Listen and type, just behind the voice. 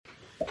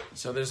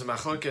So there's a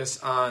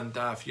machlokes on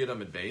Daf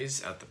Yudam and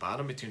Beis at the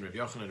bottom between Rav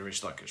Yochanan and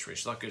Rish Lakish.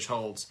 Rish Lakish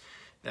holds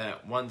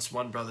that once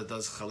one brother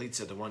does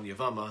chalitza to one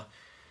Yevama,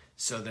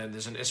 so then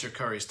there's an Isser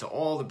Karis to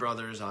all the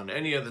brothers on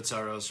any of the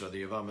tzaros or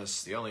the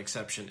Yevamos. The only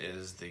exception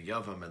is the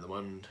Yavam and the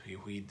one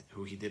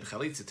who he did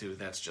chalitza to,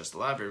 that's just a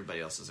lav,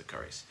 everybody else is a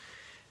Karis.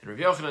 And Rav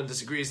Yochanan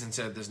disagrees and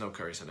said there's no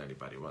Karis on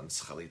anybody.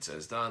 Once chalitza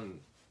is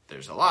done,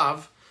 there's a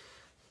lav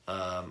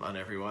on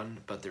everyone,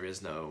 but there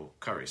is no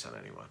Karis on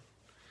anyone.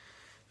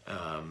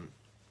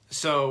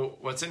 So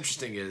what's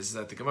interesting is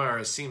that the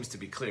Gemara seems to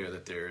be clear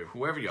that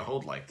whoever you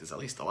hold like, there's at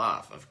least a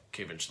lav of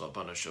Kevin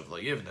Shlabana Shavla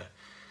Yivna.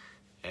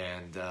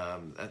 And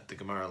at the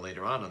Gemara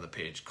later on the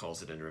page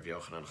calls it in Rav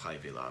Yochanan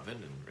Chayvi Lavin,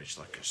 and Rish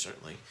Lakish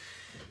certainly.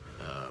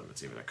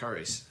 It's even a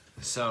Karis.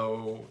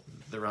 So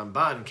the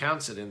Ramban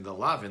counts it in the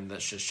Lavin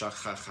that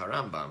Sheshachach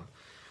HaRambam.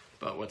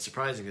 But what's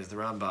surprising is the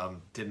Rambam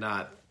did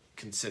not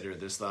consider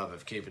this lav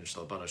of Kevin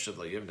Shlabana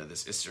Shavla Yivna,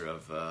 this Isser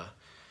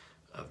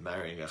of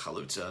marrying a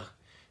Chalutza.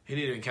 He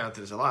didn't even count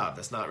it as a lav.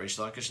 That's not Rish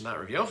Lakish and not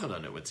Rav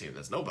Yochanan, it would seem.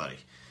 That's nobody.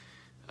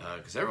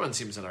 Because everyone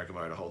seems in our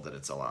Gemara to hold that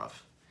it's a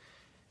lav.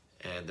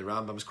 And the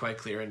Rambam is quite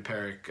clear in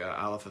Perik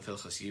Aleph of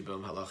Hilchos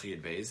Yibum Halachi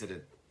Yud Beis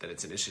that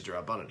it's an Isha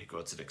D'Rabbanan. He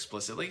quotes it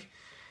explicitly.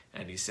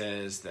 And he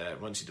says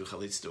that once you do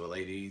chalitz to a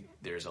lady,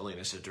 there's only an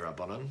Isha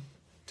D'Rabbanan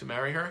to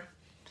marry her.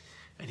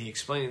 And he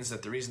explains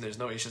that the reason there's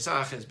no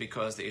Ishasach is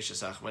because the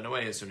Ishasach went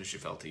away as soon as she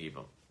fell to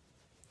Yibum.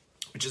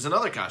 Which is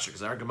another kasha,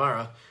 because our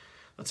Gemara,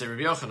 let's say Rav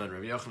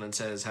Yochanan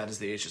says, how does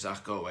the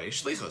Ishasach go away?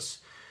 Shlichus.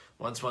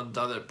 Once one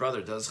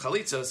brother does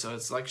chalitza, so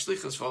it's like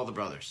shlichus for all the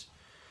brothers.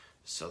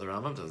 So the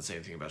Rambam doesn't say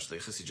anything about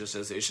shlichus, he just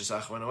says the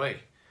Ishasach went away.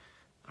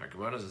 Our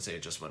Gemara doesn't say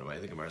it just went away,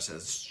 the Gemara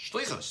says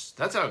shlichus,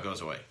 that's how it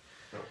goes away.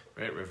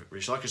 Right?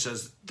 Rish Lakish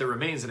says there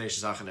remains an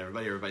Ishasach in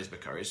everybody's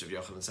Bekari, so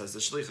Rav Yochanan says the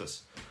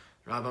shlichus.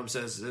 Rambam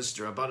says this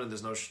D'Rabbanan,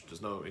 there's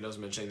no, he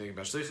doesn't mention anything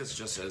about shlichus, he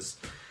just says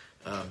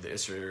the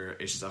Isser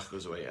Ishasach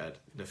goes away at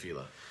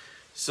Nefila.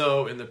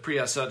 So in the Pri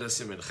Asada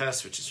Siman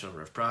Ches, which is from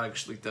Rav Prag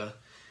Shlita,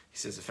 he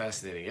says a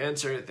fascinating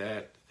answer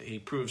that he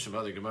proves from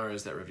other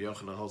Gemaras that Rav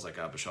Yochanan holds like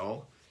Abba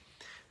Shaul.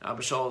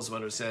 Abba Shaul is the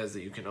one who says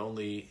that you can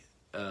only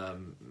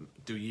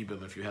do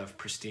Yibum if you have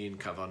pristine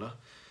Kavana.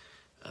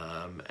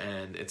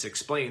 And it's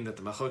explained that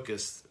the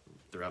Machokis,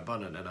 the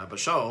Rabbanan and Abba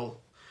Shaul,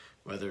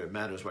 whether it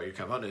matters what your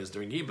Kavana is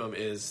during Yibum,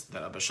 is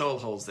that Abba Shaul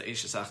holds that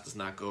Ishasach does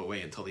not go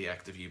away until the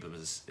act of Yibum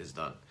is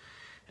done.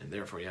 And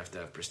therefore you have to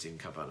have pristine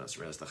kavanas.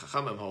 Whereas the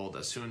Chachamim hold,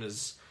 as soon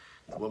as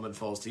the woman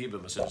falls to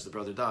Yibum, as soon as the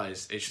brother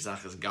dies,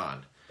 Eshazach is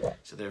gone.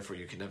 So therefore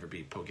you can never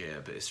be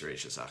Pogea B'Isra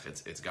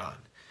Eshazach. It's gone.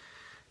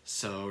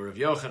 So Rav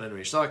Yochanan and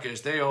Rish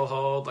Lakish, they all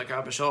hold like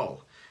Abba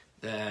Shaul,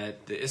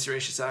 that the Isra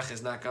Eshazach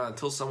is not gone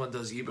until someone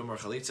does Yibum or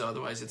Chalitza,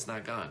 otherwise it's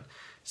not gone.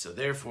 So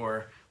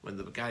therefore, when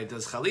the guy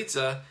does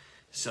Chalitza,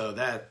 so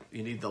that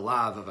you need the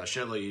lav of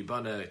Asher Lo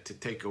Yibana to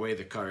take away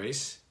the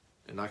kares.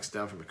 It knocks it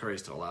down from the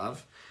kares to a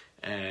lav.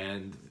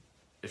 And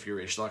if you're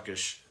Rish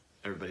Lakish,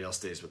 everybody else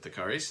stays with the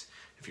kares.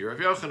 If you're Rav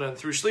Yochanan,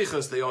 through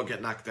shlichus, they all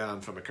get knocked down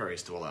from a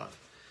kares to a lav.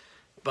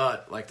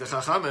 But like the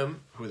Chachamim,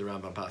 who the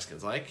Rambam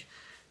Paskins like,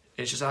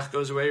 Ishasach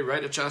goes away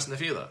right at Chas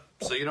Nefila.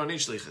 So you don't need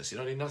shlichus, you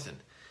don't need nothing.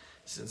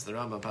 Since the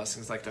Rambam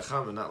Paskins like the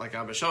Chachamim, not like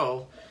Abba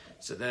Shaul,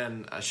 so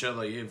then Asher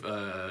Lo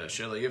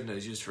Yivna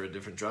is used for a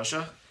different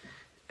drasha,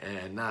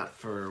 and not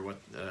for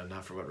what Rav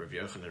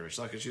Yochanan and Rish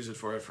Lakish use it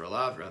for a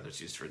lav, rather it's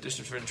used for a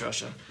different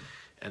drasha,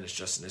 and it's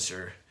just an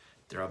Isser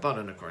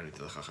D'Rabbanan according to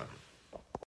the Chachamim.